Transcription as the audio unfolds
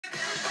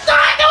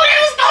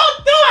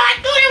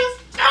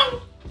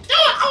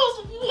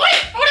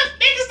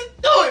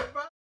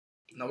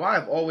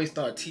I've always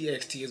thought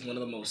TXT is one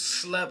of the most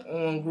slept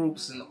on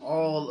groups in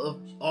all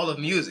of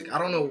music. I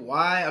don't know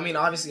why. I mean,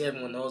 obviously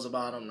everyone knows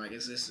about them. Like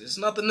it's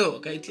nothing new,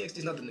 okay? TXT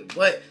is nothing new,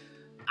 but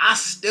I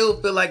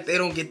still feel like they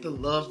don't get the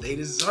love they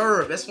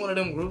deserve. That's one of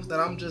them groups that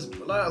I'm just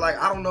like,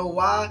 I don't know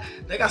why.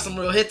 They got some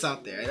real hits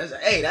out there.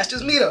 That's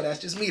just me though. That's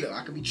just me though.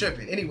 I could be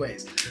tripping.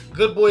 Anyways,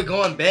 Good Boy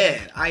Gone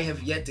Bad. I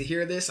have yet to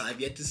hear this.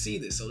 I've yet to see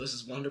this. So this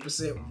is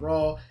 100%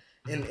 raw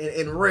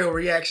and real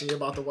reaction you're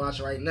about to watch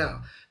right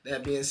now.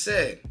 That being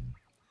said,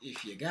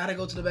 if you gotta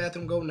go to the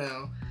bathroom, go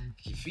now.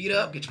 Get your feet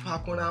up, get your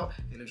popcorn out,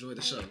 and enjoy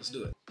the show. Let's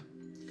do it.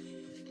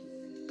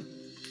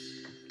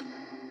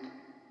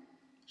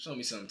 Show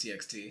me something,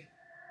 TXT.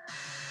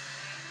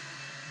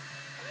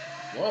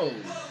 Whoa.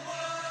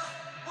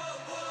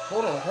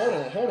 Hold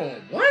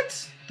on.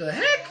 What the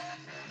heck?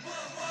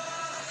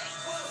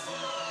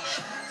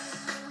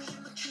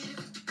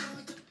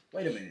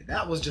 Wait a minute,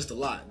 that was just a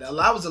lot. That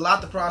was a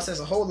lot to process.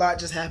 A whole lot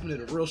just happened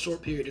in a real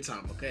short period of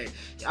time, okay?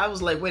 I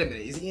was like, wait a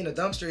minute, is he in a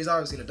dumpster? He's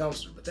obviously in a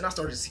dumpster. But then I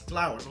started to see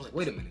flowers. I was like,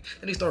 wait a minute.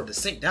 Then he started to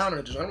sink down in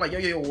the joint. I'm like,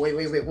 yo,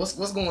 wait.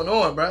 What's going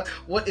on, bro?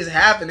 What is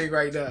happening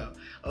right now?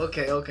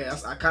 Okay.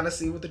 I kind of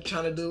see what they're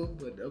trying to do,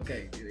 but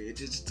okay. It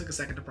just took a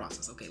second to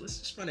process. Okay, let's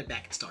just run it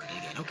back and start it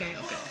again, okay?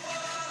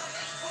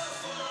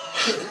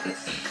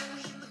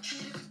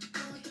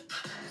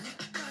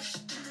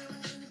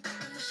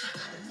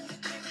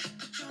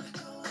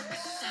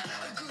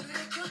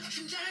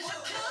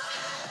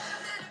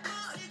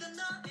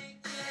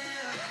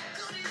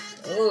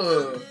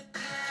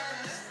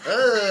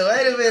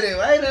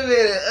 Wait a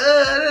minute.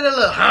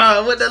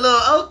 With the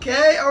little,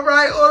 okay, all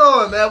right,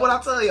 hold on, man. What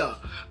I tell y'all?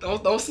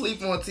 Don't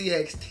sleep on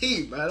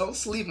TXT, man. Don't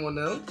sleep on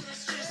them.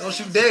 Don't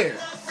you dare.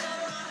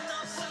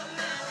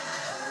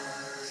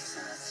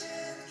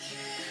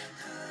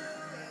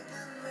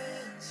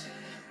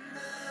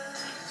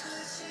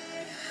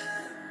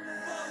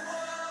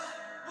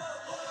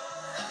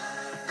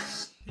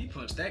 He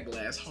punched that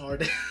glass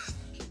hard. He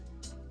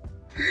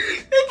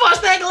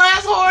punched that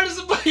glass hard as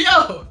a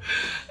yo.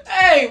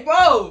 Hey,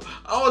 bro.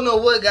 I don't know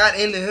what got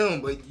into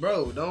him, but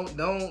bro,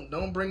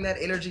 don't bring that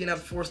energy and that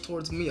force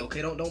towards me,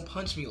 okay? Don't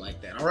punch me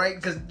like that, all right?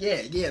 Because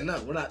no,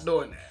 we're not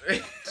doing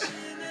that.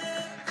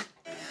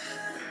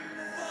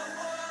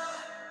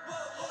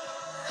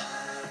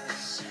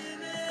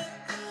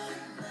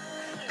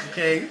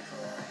 Okay.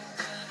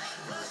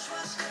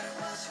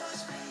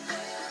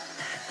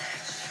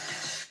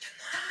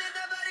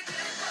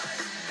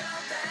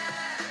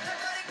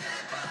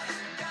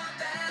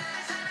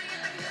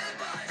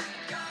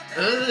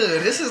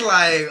 This is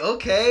like,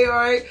 okay, all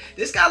right.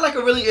 This got like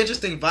a really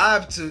interesting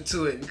vibe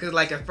to it because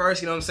like at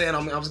first, you know what I'm saying,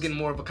 I was getting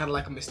more of a kind of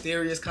like a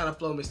mysterious kind of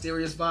flow,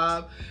 mysterious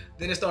vibe.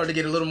 Then it started to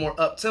get a little more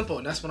up tempo,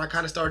 and that's when I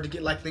kind of started to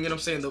get like, you know what I'm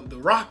saying, the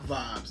rock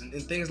vibes and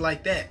things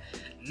like that.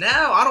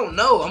 Now I don't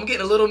know, I'm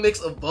getting a little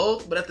mix of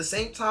both, but at the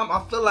same time,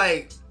 I feel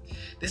like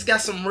this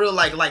got some real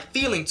like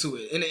feeling to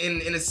it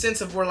in a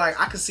sense of where like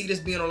I could see this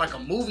being on like a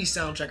movie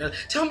soundtrack.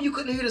 Tell me you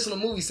couldn't hear this on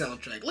a movie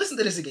soundtrack. Listen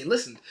to this again.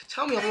 Listen.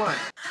 Tell me I'm lying.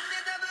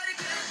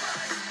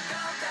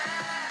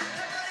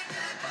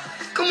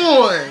 Come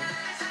on,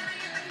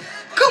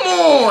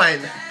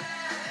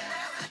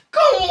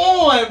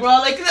 bro.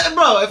 Like,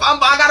 bro, if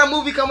I got a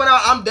movie coming out,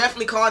 I'm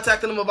definitely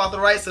contacting them about the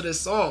rights to this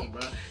song,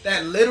 bro.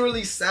 That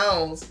literally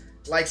sounds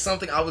like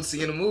something I would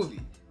see in a movie,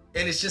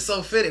 and it's just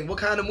so fitting. What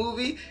kind of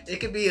movie? It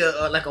could be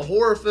like a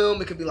horror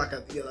film. It could be like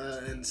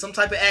some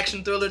type of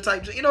action thriller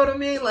type. You know what I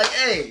mean? Like,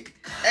 hey,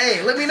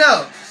 let me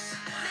know.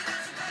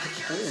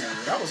 Ooh,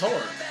 that was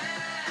hard.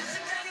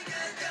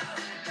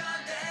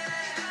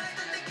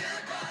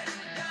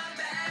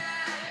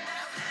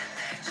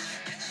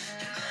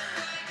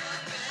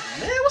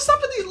 Man, what's up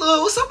with these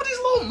little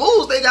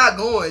moves they got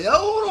going, yo?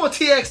 Hold on,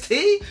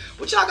 TXT.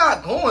 What y'all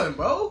got going,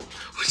 bro?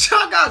 What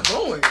y'all got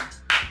going?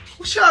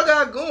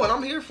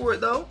 I'm here for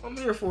it, though. I'm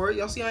here for it.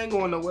 Y'all see I ain't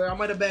going nowhere. I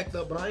might have backed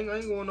up, but I ain't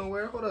going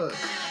nowhere. Hold up.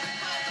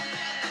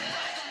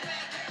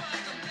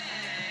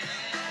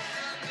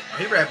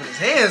 He wrapping his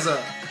hands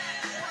up.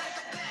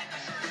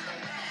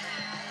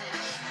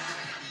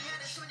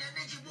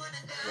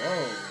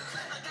 Whoa.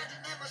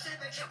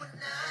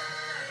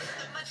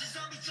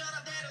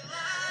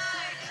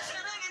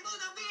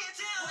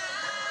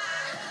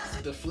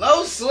 The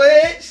flow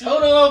switch.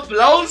 Hold on,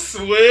 flow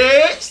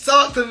switch.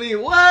 Talk to me.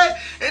 What?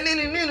 And then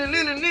what? And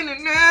then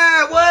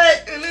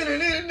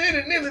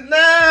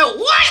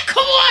what?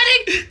 Come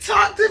on,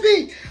 talk to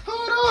me.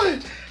 Hold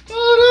on.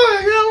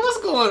 Yo,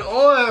 what's going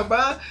on,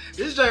 bro?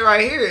 This joint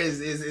right here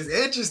is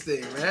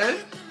interesting, man.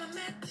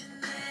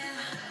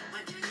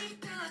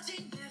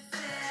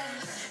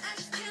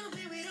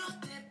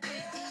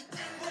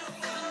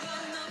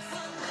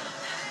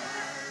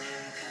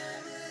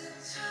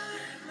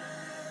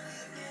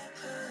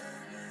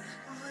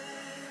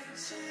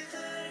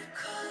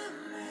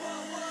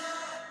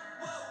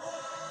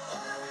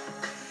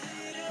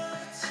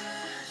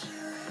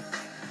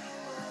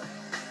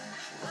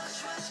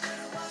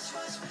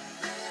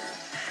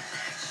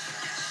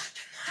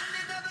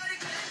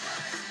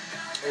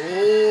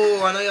 Oh.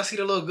 Oh, I know y'all see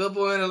the little good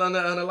boy on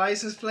the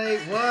license plate.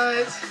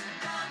 What?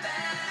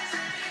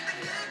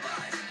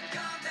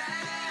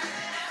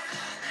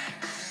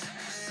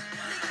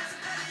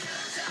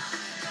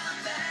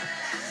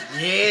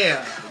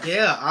 Yeah.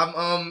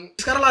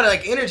 It's got a lot of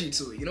like energy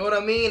to it. You know what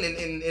I mean?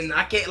 And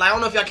I can't, like, I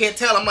don't know if y'all can't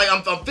tell.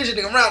 I'm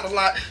fidgeting around a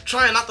lot,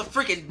 trying not to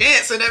freaking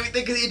dance and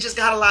everything, because it just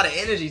got a lot of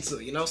energy to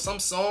it. You know, some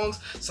songs,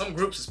 some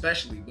groups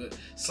especially, but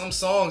some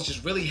songs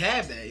just really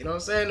have that. You know what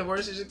I'm saying? The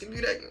verses just give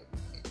you that.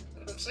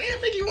 I'm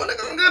saying, make you wanna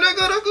go,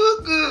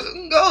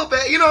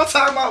 back. You know what I'm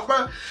talking about,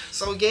 bro?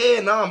 So yeah,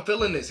 now I'm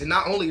feeling this, and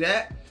not only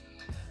that,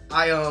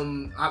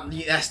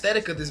 the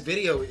aesthetic of this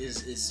video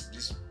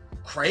is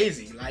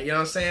crazy. Like, you know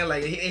what I'm saying?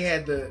 Like, they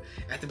had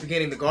at the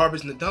beginning the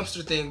garbage and the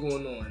dumpster thing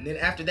going on, and then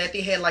after that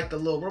they had like the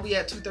little, where we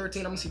at,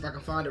 213. I'm gonna see if I can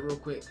find it real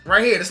quick.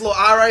 Right here, this little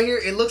eye right here.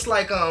 It looks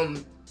like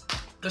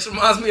this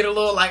reminds me of the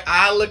little like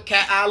eye look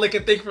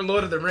and think from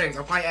Lord of the Rings.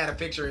 I'll probably add a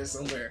picture in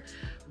somewhere.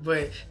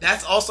 But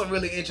that's also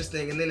really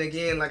interesting. And then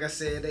again, like I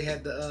said, they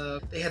had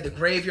the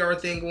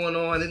graveyard thing going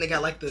on. Then they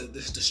got like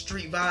the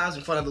street vibes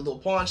in front of the little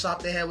pawn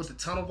shop they had with the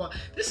tunnel vibe.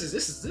 This is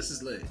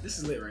lit. This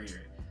is lit right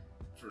here,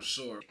 for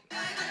sure.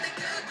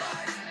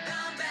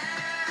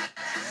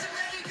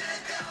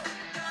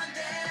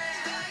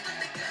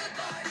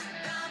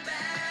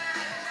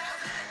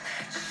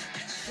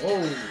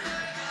 Whoa!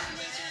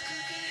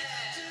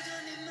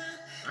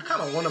 I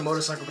kind of want a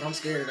motorcycle, but I'm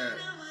scared of that.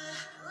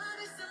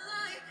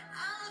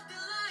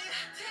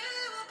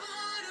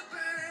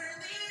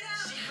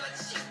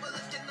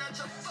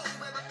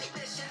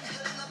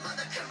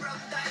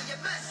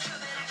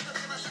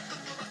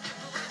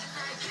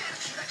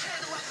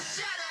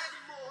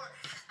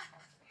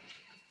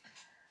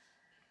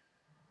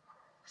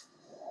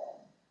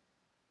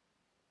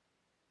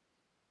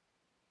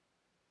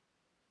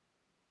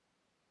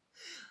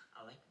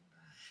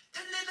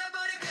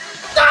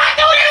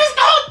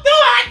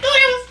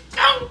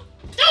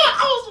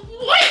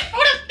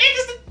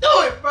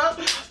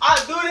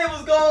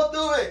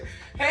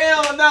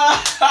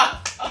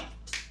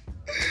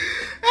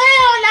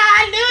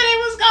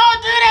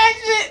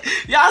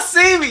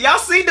 Y'all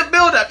seen the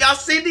build-up. Y'all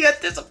seen the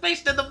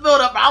anticipation of the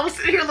build-up. I was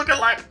sitting here looking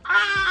like,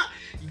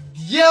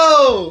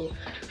 yo,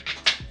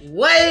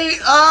 wait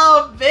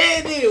a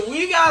minute.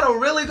 We gotta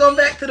really go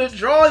back to the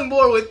drawing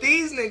board with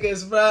these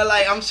niggas, bro.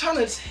 Like, I'm trying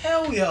to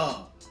tell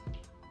y'all,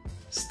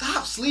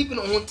 stop sleeping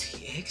on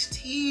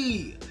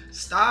TXT.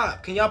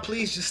 Stop. Can y'all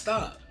please just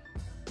stop?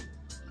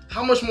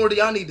 How much more do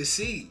y'all need to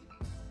see?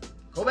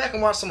 Go back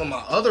and watch some of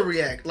my other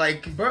react.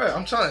 Like, bro,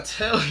 I'm trying to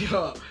tell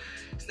y'all,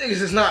 these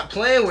niggas is not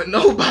playing with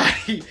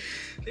nobody.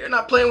 They're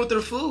not playing with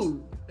their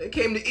food. They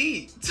came to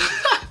eat.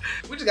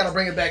 We just gotta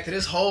bring it back to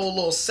this whole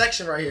little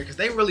section right here, because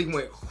they really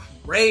went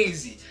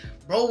crazy.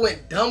 Bro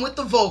went dumb with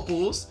the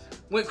vocals,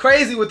 went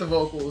crazy with the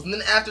vocals, and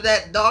then after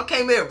that, dog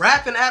came in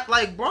rapping,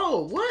 like,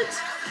 bro, what?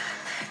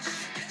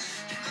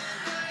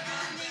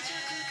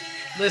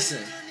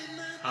 Listen,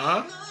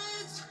 huh?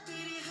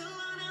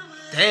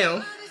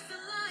 Damn.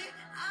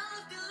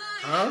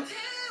 Huh?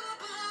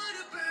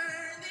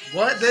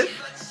 What then?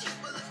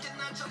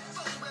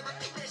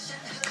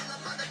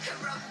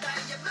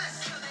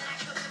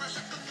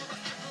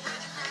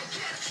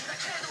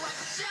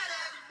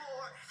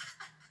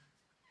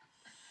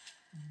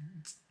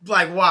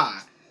 Like,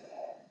 why?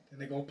 Then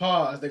they gonna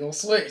pause, they gonna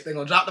switch, they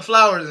gonna drop the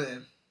flowers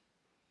in.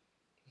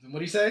 What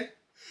do you say?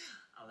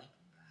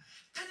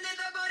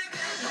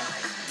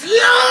 Yo,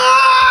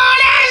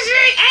 that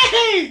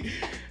shit,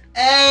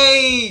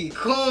 hey,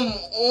 come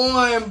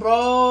on,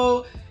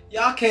 bro.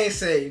 Y'all can't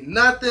say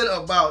nothing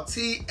about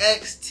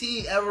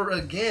TXT ever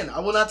again. I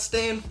will not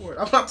stand for it.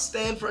 I'm not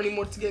stand for any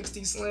more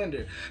TXT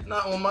slander.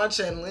 Not on my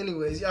channel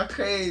anyways. Y'all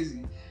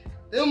crazy.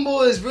 Them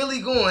boys really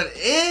going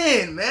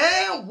in,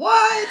 man.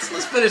 What?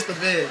 Let's finish the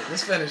vid.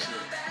 Let's finish it.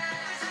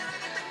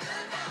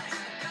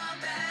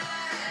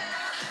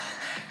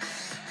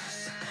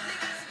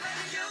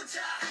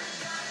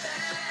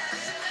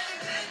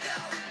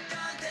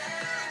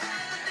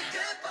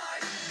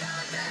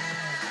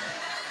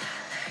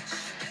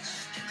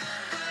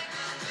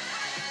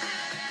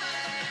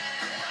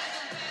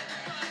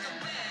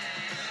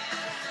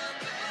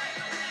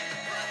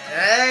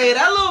 Hey,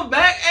 that little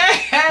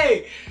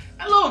hey,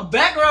 that little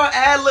background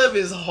ad lib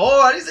is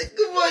hard. He said,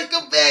 "Good boy,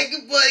 come back,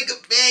 good boy, come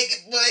back,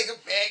 good boy, come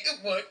back,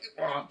 good boy,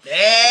 come on,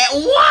 man."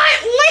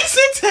 What?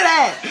 Listen to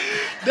that.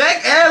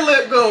 That ad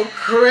lib go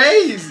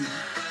crazy.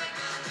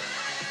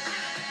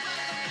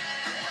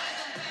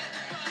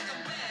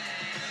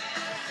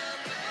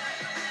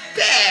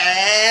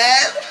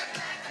 Damn.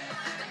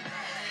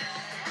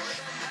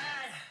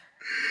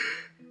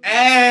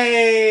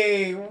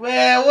 Hey,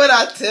 man, what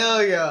I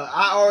tell y'all?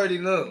 I already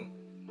knew.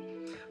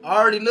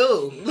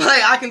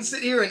 Like, I can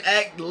sit here and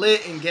act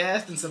lit and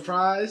gassed and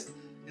surprised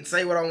and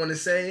say what I want to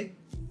say.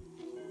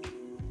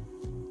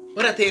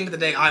 But at the end of the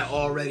day, I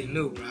already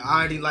knew, bro. I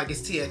already, like,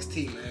 it's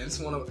TXT, man. It's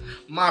one of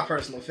my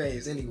personal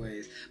faves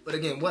anyways. But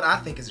again, what I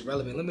think is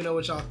relevant, let me know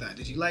what y'all thought.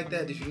 Did you like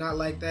that? Did you not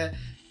like that?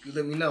 you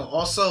let me know.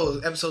 Also,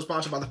 the episode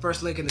sponsored by the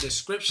first link in the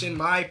description,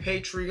 my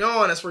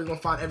Patreon. That's where you're going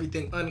to find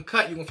everything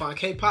uncut. You're going to find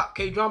K-pop,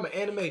 K-drama,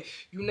 anime,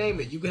 you name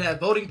it. You can have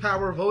voting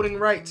power, voting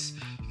rights.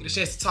 You get a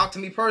chance to talk to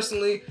me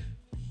personally.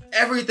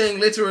 Everything,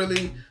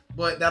 literally.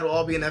 But that'll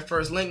all be in that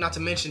first link. Not to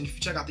mention, if you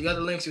check out the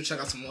other links, you'll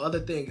check out some other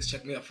things.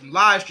 Check me out from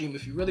live stream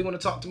if you really want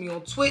to talk to me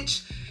on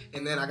Twitch.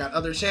 And then I got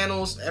other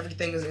channels.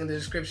 Everything is in the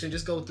description.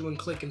 Just go through and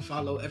click and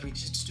follow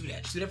just do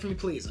that. Just do that for me,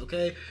 please,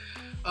 okay?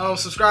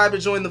 Subscribe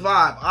and join the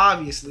vibe.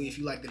 Obviously, if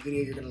you like the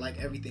video, you're going to like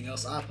everything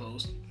else I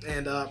post.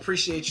 And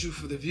appreciate you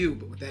for the view.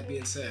 But with that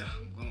being said,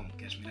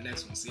 catch me in the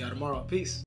next one. See y'all tomorrow. Peace.